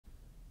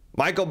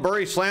Michael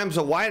Burry slams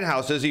the White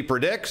House as he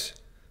predicts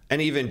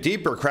an even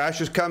deeper crash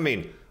is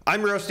coming.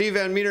 I'm your host, Steve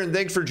Van Meter, and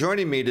thanks for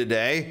joining me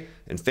today.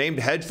 And famed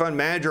hedge fund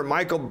manager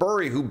Michael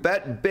Burry, who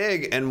bet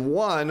big and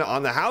won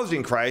on the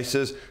housing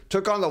crisis,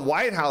 took on the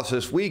White House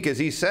this week as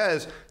he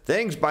says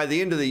things by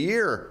the end of the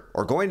year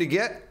are going to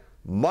get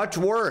much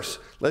worse.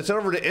 Let's head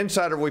over to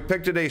Insider. We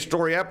picked today's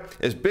story up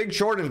as big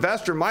short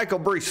investor Michael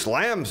Burry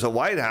slams the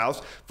White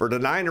House for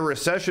denying a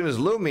recession is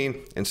looming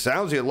and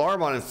sounds the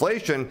alarm on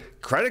inflation,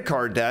 credit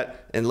card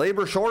debt, and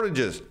labor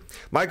shortages.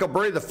 Michael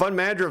Burry, the fund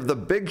manager of the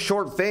Big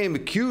Short fame,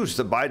 accused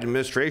the Biden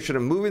administration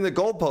of moving the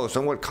goalposts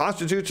on what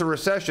constitutes a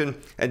recession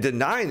and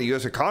denying the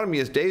U.S. economy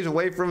is days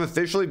away from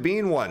officially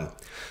being one.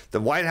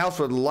 The White House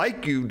would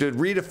like you to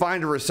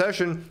redefine a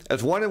recession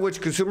as one in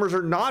which consumers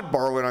are not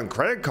borrowing on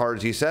credit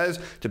cards, he says,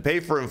 to pay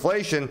for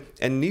inflation,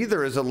 and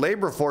neither is the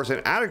labor force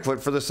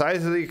inadequate for the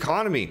size of the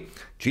economy.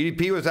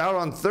 GDP was out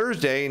on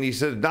Thursday, and he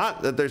says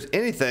not that there's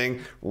anything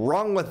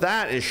wrong with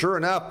that. And sure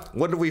enough,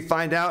 what did we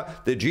find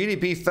out? The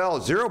GDP fell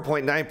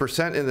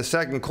 0.9% in the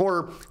second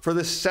quarter for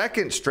the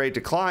second straight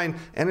decline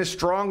and a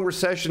strong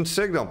recession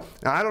signal.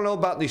 Now, I don't know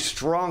about the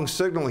strong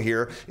signal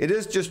here. It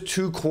is just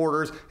 2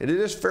 quarters, and it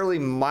is fairly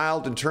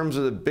mild in terms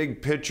of the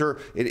big picture.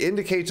 It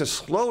indicates a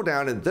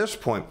slowdown at this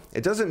point.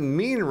 It doesn't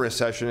mean a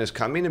recession is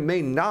coming. It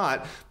may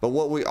not, but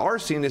what we are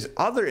seeing is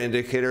other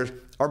indicators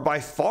are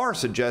by far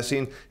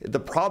suggesting the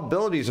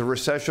probabilities of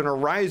recession are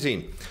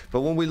rising.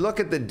 But when we look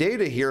at the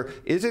data here,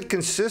 is it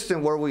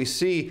consistent where we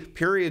see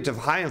periods of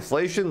high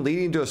inflation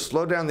leading to a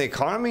slowdown in the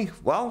economy?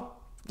 Well,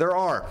 there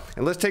are.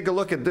 And let's take a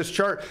look at this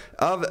chart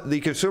of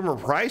the consumer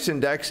price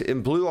index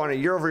in blue on a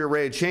year-over-year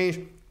rate of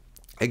change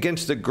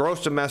against the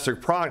gross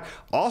domestic product,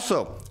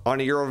 also on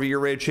a year-over-year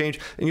rate of change.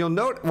 And you'll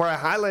note where I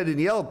highlighted in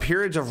yellow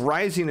periods of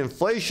rising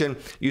inflation,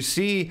 you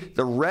see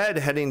the red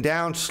heading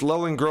down,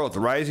 slowing growth.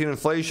 Rising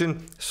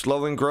inflation,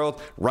 slowing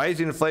growth.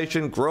 Rising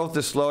inflation, growth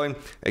is slowing.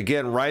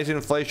 Again, rising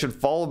inflation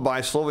followed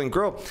by slowing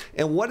growth.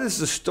 And what is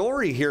the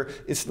story here?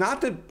 It's not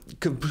that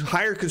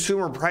higher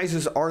consumer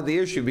prices are the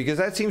issue, because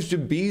that seems to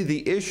be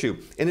the issue.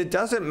 And it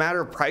doesn't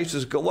matter if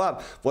prices go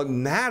up. What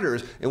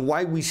matters and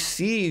why we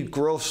see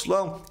growth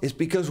slow is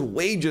because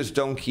wages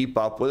don't keep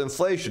up with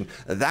inflation.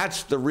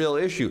 That's the real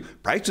issue.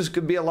 Prices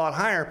could be a lot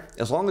higher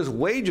as long as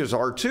wages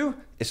are too.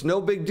 It's no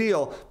big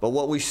deal. But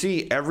what we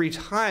see every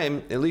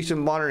time, at least in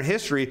modern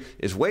history,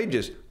 is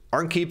wages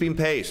aren't keeping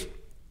pace.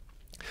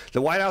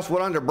 The White House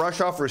went on to brush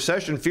off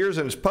recession fears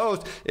in its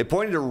post. It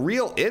pointed to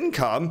real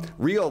income,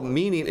 real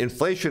meaning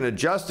inflation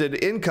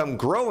adjusted income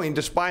growing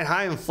despite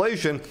high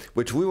inflation,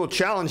 which we will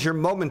challenge here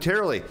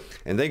momentarily.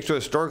 And thanks to a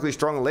historically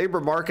strong labor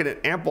market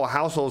and ample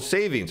household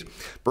savings.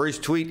 Burry's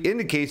tweet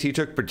indicates he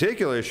took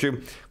particular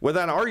issue with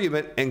that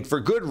argument, and for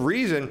good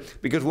reason,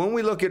 because when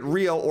we look at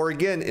real, or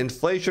again,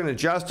 inflation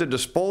adjusted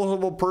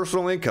disposable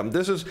personal income,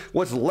 this is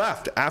what's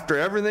left after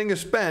everything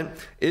is spent,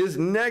 is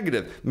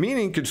negative,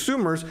 meaning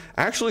consumers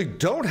actually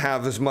don't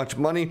have as much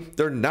money,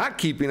 they're not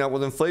keeping up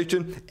with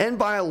inflation, and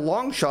by a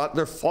long shot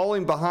they're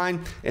falling behind.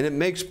 And it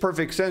makes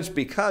perfect sense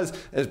because,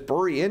 as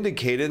Burry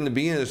indicated in the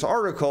beginning of this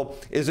article,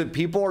 is that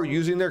people are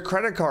using their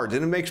credit cards,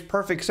 and it makes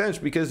perfect sense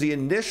because the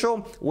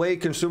initial way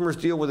consumers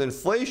deal with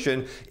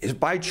inflation is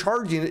by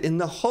charging it in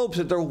the hopes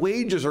that their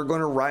wages are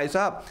going to rise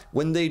up.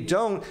 When they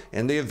don't,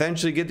 and they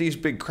eventually get these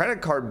big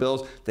credit card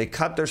bills, they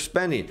cut their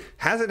spending.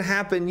 Hasn't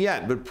happened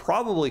yet, but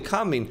probably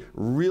coming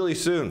really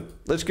soon.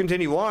 Let's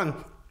continue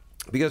on,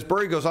 because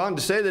Burry goes on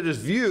to say that his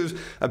views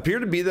appear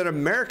to be that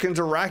Americans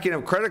are racking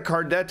up credit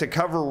card debt to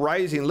cover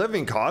rising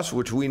living costs,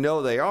 which we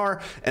know they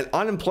are, and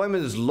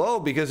unemployment is low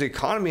because the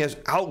economy has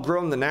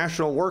outgrown the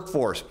national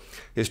workforce.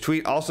 His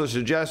tweet also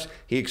suggests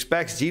he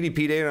expects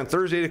GDP data on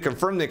Thursday to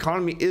confirm the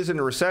economy is in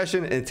a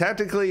recession, and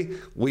technically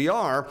we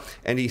are,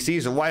 and he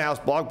sees the White House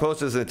blog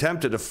post as an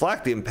attempt to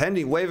deflect the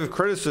impending wave of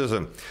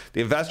criticism.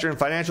 The investor and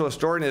financial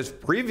historian has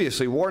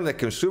previously warned that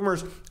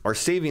consumers are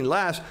saving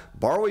less,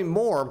 borrowing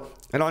more,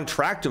 and on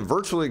track to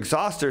virtually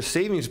exhaust their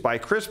savings by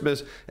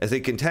Christmas as they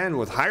contend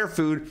with higher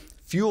food,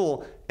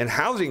 fuel, and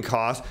housing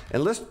costs.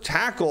 And let's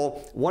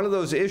tackle one of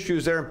those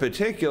issues there in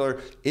particular,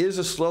 is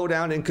a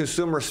slowdown in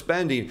consumer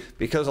spending,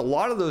 because a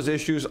lot of those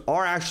issues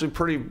are actually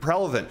pretty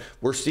relevant.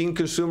 We're seeing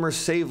consumers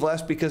save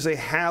less because they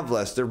have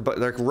less. They're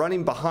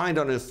running behind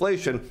on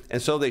inflation,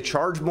 and so they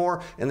charge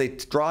more and they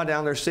draw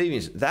down their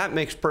savings. That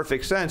makes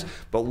perfect sense.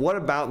 But what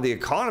about the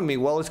economy?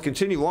 Well, let's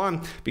continue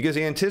on, because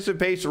he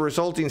anticipates the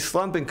resulting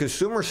slump in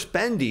consumer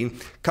spending,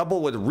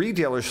 coupled with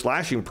retailers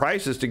slashing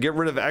prices to get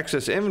rid of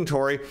excess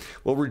inventory,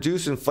 will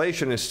reduce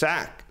inflation and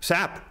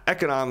sap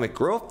economic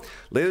growth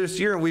later this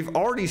year. And we've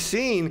already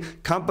seen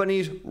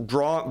companies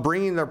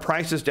bringing their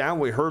prices down.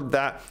 We heard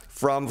that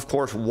from, of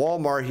course,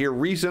 Walmart here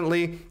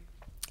recently.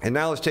 And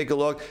now let's take a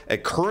look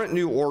at current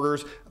new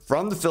orders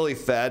from the Philly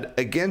Fed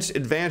against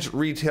advanced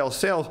retail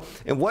sales.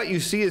 And what you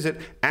see is that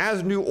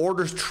as new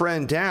orders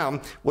trend down,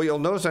 what you'll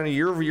notice on a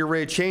year-over-year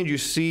rate of change, you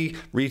see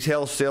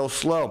retail sales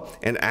slow.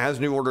 And as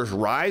new orders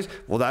rise,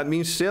 well, that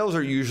means sales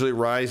are usually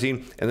rising.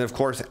 And then, of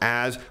course,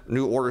 as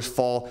new orders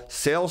fall,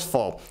 sales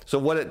fall. So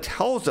what it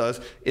tells us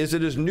is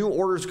that as new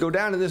orders go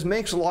down, and this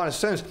makes a lot of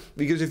sense,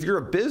 because if you're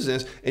a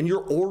business and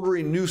you're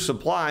ordering new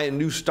supply and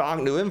new stock,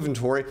 new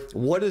inventory,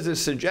 what does it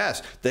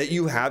suggest? That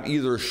you have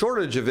either a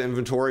shortage of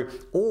inventory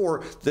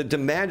or the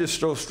demand is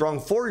so strong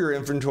for your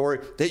inventory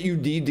that you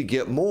need to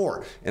get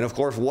more. And of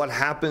course, what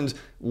happens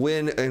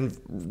when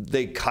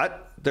they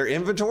cut their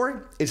inventory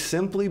is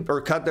simply,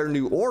 or cut their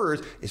new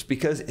orders, is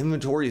because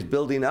inventory is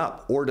building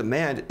up or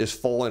demand is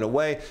falling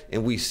away.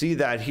 And we see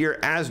that here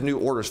as new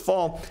orders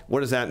fall.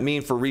 What does that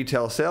mean for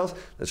retail sales?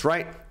 That's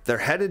right, they're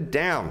headed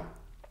down.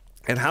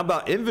 And how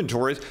about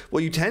inventories?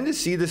 Well, you tend to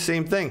see the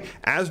same thing.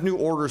 As new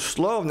orders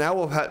slow, now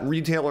we'll have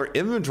retailer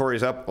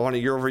inventories up on a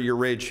year-over-year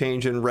rate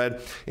change in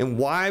red. And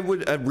why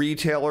would a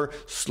retailer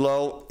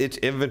slow its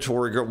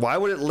inventory growth? Why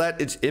would it let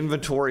its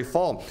inventory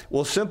fall?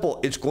 Well, simple.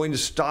 It's going to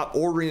stop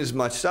ordering as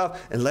much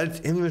stuff and let its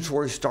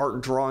inventory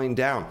start drawing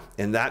down.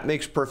 And that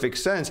makes perfect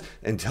sense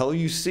until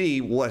you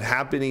see what's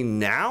happening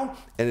now.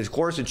 And of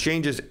course, it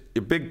changes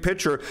your big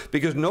picture,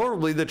 because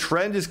notably the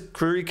trend is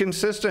pretty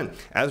consistent.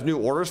 As new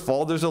orders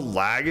fall, there's a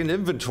lag in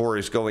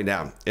inventories going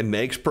down. It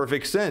makes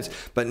perfect sense.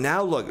 But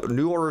now look,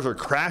 new orders are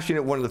crashing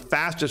at one of the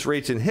fastest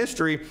rates in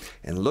history,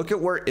 and look at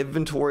where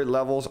inventory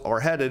levels are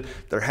headed.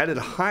 They're headed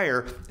higher,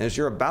 and as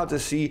you're about to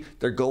see,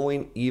 they're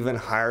going even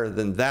higher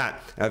than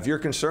that. Now, if you're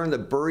concerned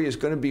that Burry is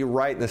going to be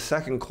right in the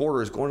second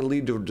quarter is going to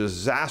lead to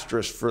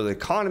disastrous for the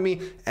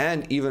economy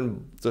and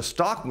even the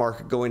stock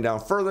market going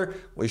down further,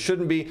 we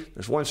shouldn't be.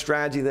 There's one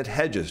strategy that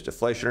hedges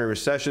deflationary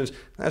recessions.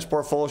 That's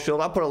Portfolio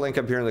Shield. I'll put a link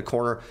up here in the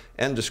corner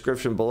and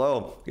description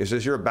below, because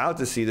as you're about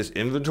to see, this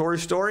inventory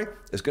story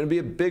is going to be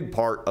a big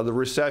part of the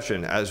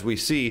recession as we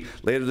see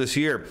later this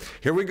year.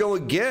 Here we go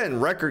again.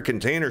 Record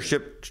container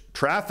ship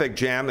traffic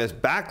jam as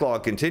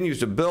backlog continues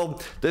to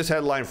build. This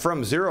headline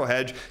from Zero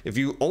Hedge. If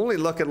you only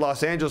look at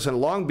Los Angeles and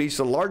Long Beach,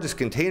 the largest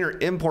container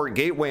import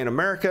gateway in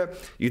America,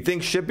 you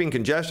think shipping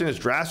congestion is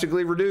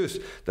drastically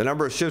reduced. The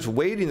number of ships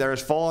waiting there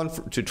has fallen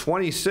to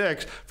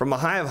 26 from a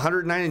high of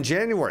 109 in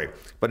January.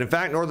 But in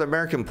fact, North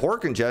American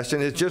port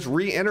congestion has just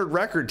re-entered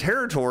record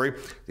territory.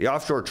 The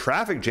offshore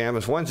traffic jam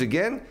is once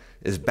again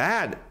as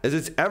bad as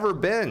it's ever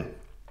been.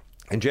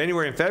 In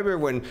January and February,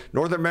 when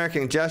North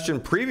American congestion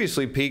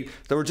previously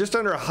peaked, there were just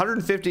under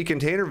 150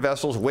 container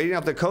vessels waiting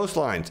off the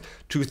coastlines.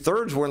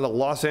 2/3 were in the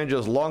Los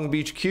Angeles Long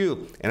Beach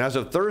queue. And as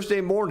of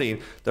Thursday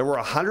morning, there were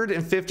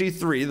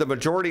 153, the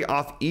majority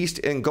off East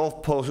and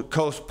Gulf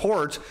Coast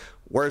ports,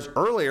 whereas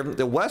earlier,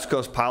 the West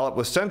Coast pilot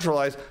was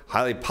centralized,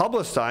 highly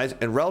publicized,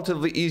 and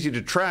relatively easy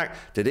to track.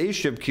 Today's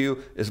ship queue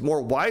is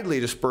more widely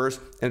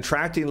dispersed and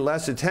attracting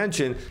less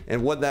attention.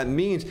 And what that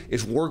means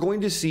is we're going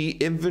to see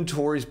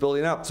inventories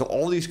building up. So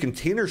all these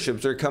container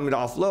ships that are coming to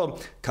offload,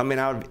 coming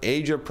out of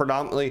Asia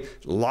predominantly,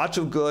 lots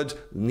of goods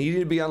needing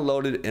to be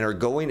unloaded and are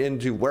going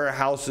into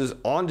warehouses,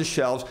 onto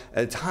shelves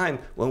at a time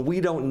when we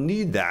don't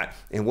need that.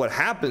 And what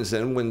happens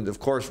then when, of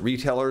course,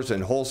 retailers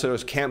and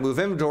wholesalers can't move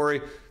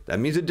inventory, that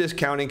means that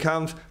discounting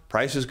comes,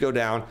 prices go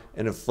down,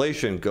 and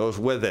inflation goes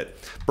with it.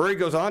 Burry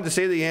goes on to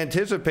say that he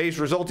anticipates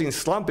resulting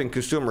slump in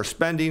consumer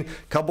spending,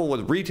 coupled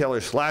with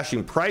retailers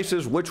slashing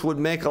prices, which would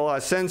make a lot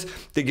of sense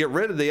to get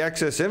rid of the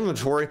excess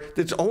inventory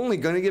that's only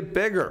going to get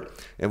bigger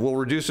and will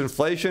reduce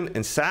inflation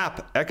and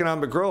sap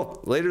economic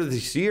growth later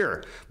this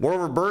year.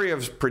 Moreover, Burry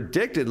has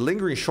predicted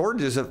lingering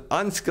shortages of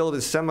unskilled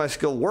and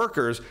semi-skilled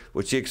workers,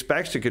 which he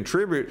expects to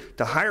contribute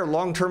to higher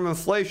long-term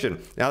inflation.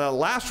 Now, that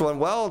last one,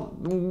 well,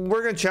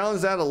 we're going to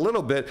challenge that a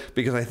little bit,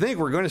 because I think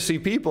we're going to see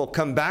people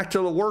come back to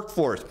the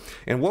workforce.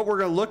 And what we're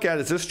going to look at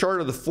is this chart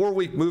of the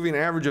 4-week moving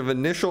average of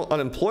initial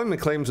unemployment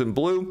claims in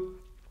blue,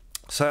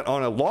 set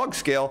on a log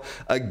scale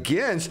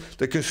against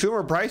the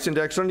consumer price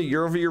index on a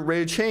year-over-year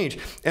rate of change.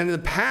 And in the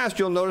past,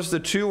 you'll notice the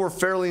two were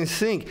fairly in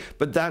sync,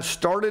 but that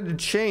started to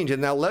change.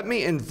 And now let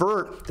me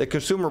invert the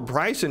consumer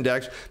price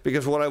index,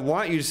 because what I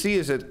want you to see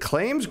is that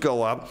claims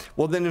go up,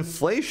 well, then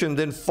inflation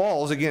then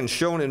falls, again,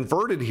 shown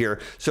inverted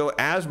here. So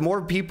as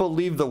more people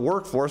leave the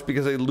workforce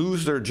because they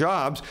lose their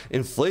jobs,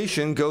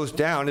 inflation goes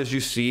down, as you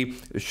see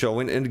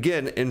showing, and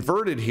again,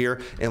 inverted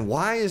here. And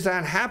why is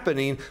that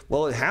happening?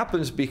 Well, it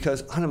happens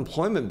because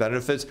unemployment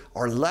benefits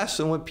are less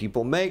than what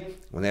people make.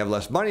 When they have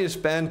less money to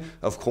spend,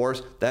 of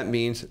course, that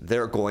means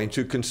they're going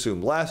to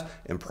consume less,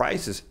 and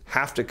prices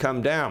have to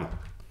come down.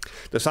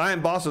 The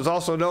Cyan boss is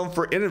also known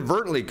for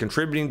inadvertently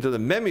contributing to the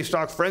meme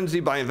stock frenzy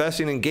by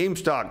investing in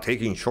GameStop,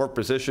 taking short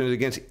positions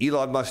against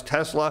Elon Musk's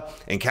Tesla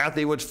and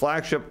Cathie Wood's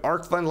flagship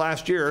ARK fund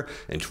last year,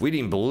 and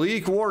tweeting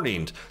bleak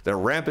warnings that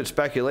rampant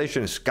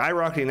speculation and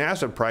skyrocketing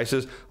asset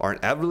prices are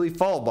inevitably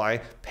followed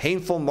by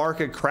painful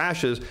market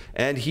crashes.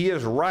 And he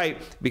is right,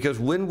 because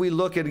when we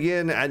look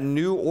again at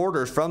new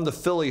orders from the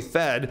Philly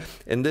Fed,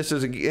 and this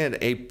is again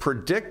a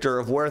predictor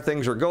of where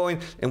things are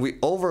going, and we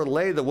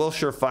overlay the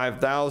Wilshire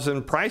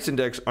 5000 price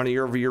index on a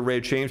year-over-year rate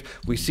of change.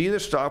 We see the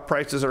stock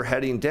prices are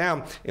heading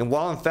down. And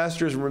while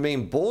investors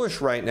remain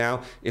bullish right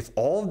now, if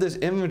all of this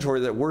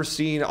inventory that we're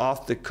seeing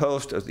off the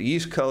coast of the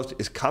East Coast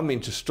is coming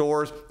to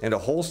stores and to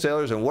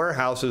wholesalers and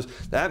warehouses,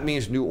 that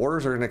means new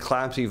orders are going to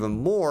collapse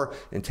even more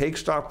and take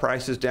stock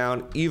prices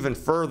down even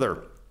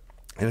further.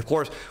 And of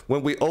course,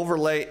 when we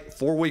overlay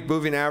 4-week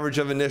moving average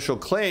of initial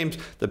claims,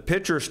 the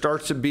picture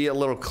starts to be a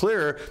little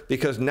clearer,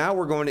 because now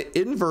we're going to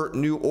invert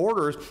new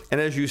orders.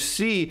 And as you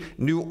see,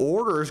 new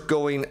orders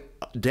going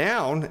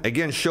down,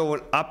 again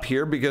showing up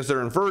here because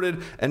they're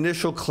inverted,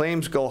 initial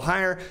claims go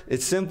higher.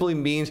 It simply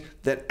means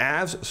that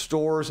as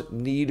stores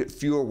need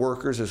fewer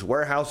workers, as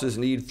warehouses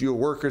need fewer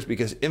workers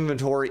because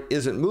inventory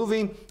isn't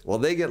moving, well,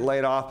 they get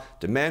laid off,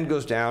 demand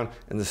goes down,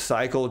 and the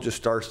cycle just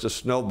starts to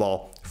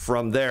snowball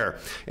from there.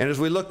 And as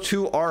we look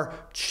to our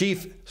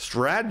chief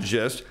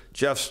strategist,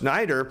 Jeff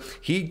Snyder,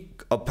 he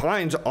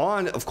opines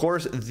on, of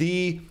course,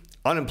 the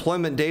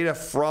unemployment data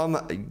from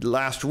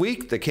last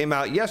week that came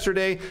out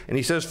yesterday, and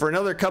he says for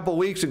another couple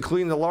weeks,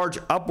 including the large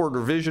upward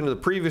revision of the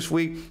previous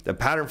week, the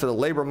pattern for the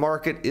labor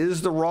market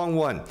is the wrong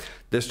one.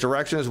 This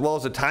direction, as well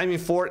as the timing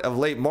for it of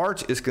late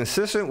March, is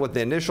consistent with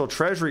the initial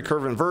Treasury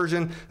curve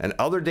inversion and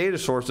other data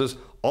sources,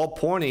 all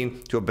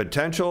pointing to a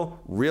potential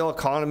real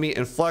economy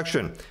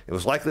inflection. It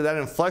was likely that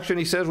inflection,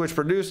 he says, which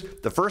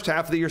produced the first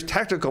half of the year's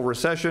technical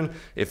recession,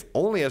 if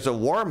only as a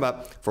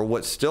warm-up for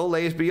what still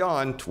lays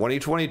beyond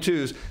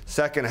 2022's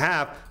second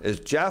half,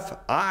 as Jeff,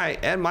 I,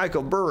 and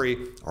Michael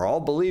Burry are all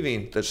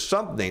believing that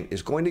something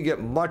is going to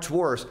get much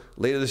worse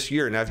later this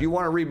year. Now, if you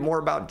want to read more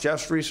about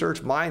Jeff's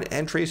research, mine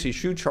and Tracy's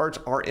shoe charts,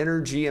 our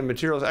energy and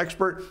materials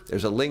expert,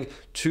 there's a link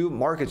to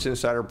Markets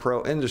Insider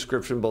Pro in the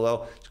description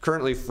below. It's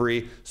currently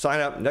free. Sign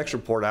up. Next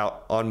report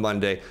out on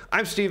Monday.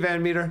 I'm Steve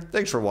Van Metre.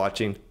 Thanks for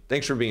watching.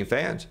 Thanks for being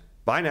fans.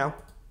 Bye now.